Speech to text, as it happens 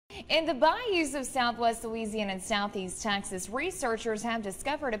In the bayous of southwest Louisiana and southeast Texas, researchers have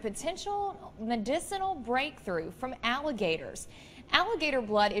discovered a potential medicinal breakthrough from alligators. Alligator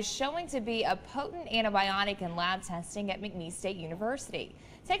blood is showing to be a potent antibiotic in lab testing at McNeese State University.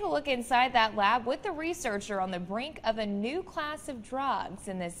 Take a look inside that lab with the researcher on the brink of a new class of drugs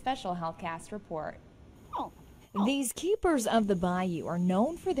in this special HealthCast report. These keepers of the bayou are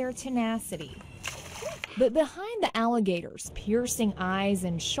known for their tenacity. But behind the alligators' piercing eyes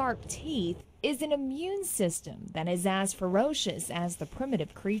and sharp teeth is an immune system that is as ferocious as the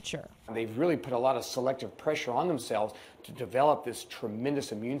primitive creature. They've really put a lot of selective pressure on themselves to develop this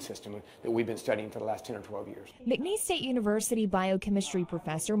tremendous immune system that we've been studying for the last 10 or 12 years. McNeese State University biochemistry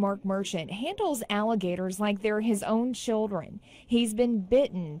professor Mark Merchant handles alligators like they're his own children. He's been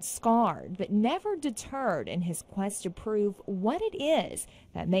bitten, scarred, but never deterred in his quest to prove what it is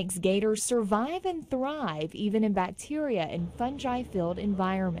that makes gators survive and thrive even in bacteria and fungi-filled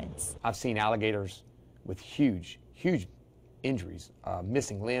environments. I've seen alligators with huge injuries,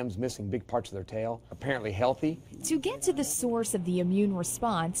 missing limbs, missing big parts of their tail, apparently healthy. To get to the source of the immune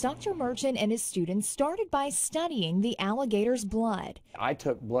response, Dr. Merchant and his students started by studying the alligator's blood. I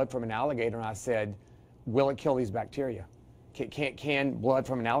took blood from an alligator and I said, will it kill these bacteria? Can blood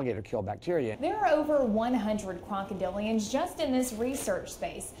from an alligator kill bacteria? There are over 100 crocodilians just in this research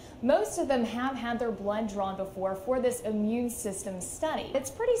space. Most of them have had their blood drawn before for this immune system study.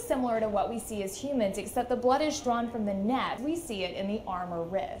 It's pretty similar to what we see as humans, except the blood is drawn from the neck. We see it in the arm or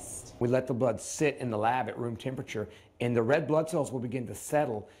wrist. We let the blood sit in the lab at room temperature, and the red blood cells will begin to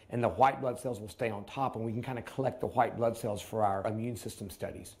settle, and the white blood cells will stay on top, and we can kind of collect the white blood cells for our immune system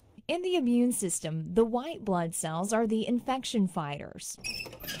studies. In the immune system, the white blood cells are the infection fighters.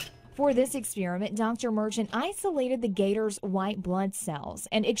 For this experiment, Dr. Merchant isolated the gator's white blood cells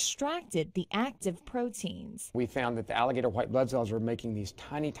and extracted the active proteins. We found that the alligator white blood cells are making these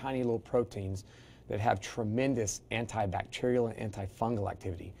tiny little proteins that have tremendous antibacterial and antifungal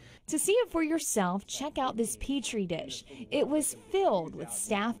activity. To see it for yourself, check out this petri dish. It was filled with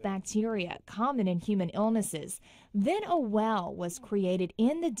staph bacteria, common in human illnesses. Then a well was created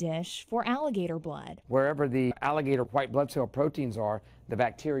in the dish for alligator blood. Wherever the alligator white blood cell proteins are, the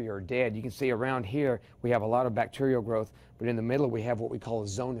bacteria are dead. You can see around here we have a lot of bacterial growth, but in the middle we have what we call a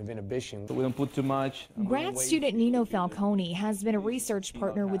zone of inhibition. We don't put too much. Grad student Nino Falcone has been a research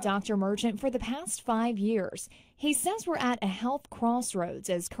partner with Dr. Merchant for the past 5 years. He says we're at a health crossroads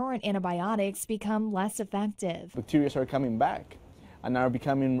as current antibiotics become less effective. Bacteria are coming back and are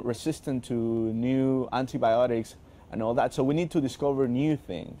becoming resistant to new antibiotics and all that, so we need to discover new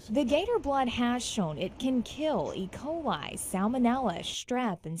things. The gator blood has shown it can kill E. coli, salmonella,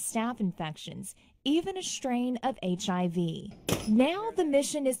 strep, and staph infections, even a strain of HIV. Now the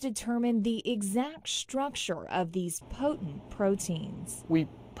mission is to determine the exact structure of these potent proteins. We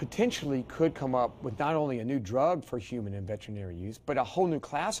potentially could come up with not only a new drug for human and veterinary use, but a whole new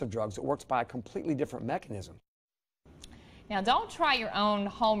class of drugs that works by a completely different mechanism. Now, don't try your own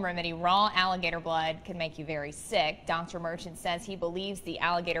home remedy. Raw alligator blood could make you very sick. Dr. Merchant says he believes the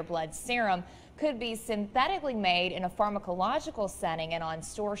alligator blood serum could be synthetically made in a pharmacological setting and on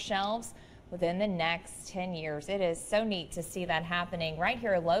store shelves within the next 10 years. It is so neat to see that happening right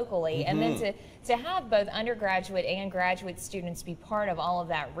here locally. And then to have both undergraduate and graduate students be part of all of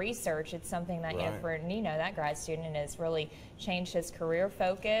that research, it's something that, you know, for Nino, that grad student, has really changed his career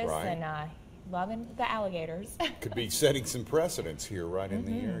focus and loving the alligators. Could be setting some precedents here right in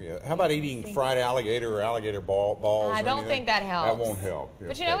the area. How about eating fried alligator or alligator balls? I don't think that helps. That won't help.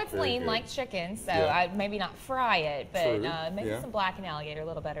 But you know, it's lean like chicken, so I'd maybe not fry it, but maybe some blackened alligator a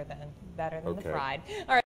little better than the fried. All right.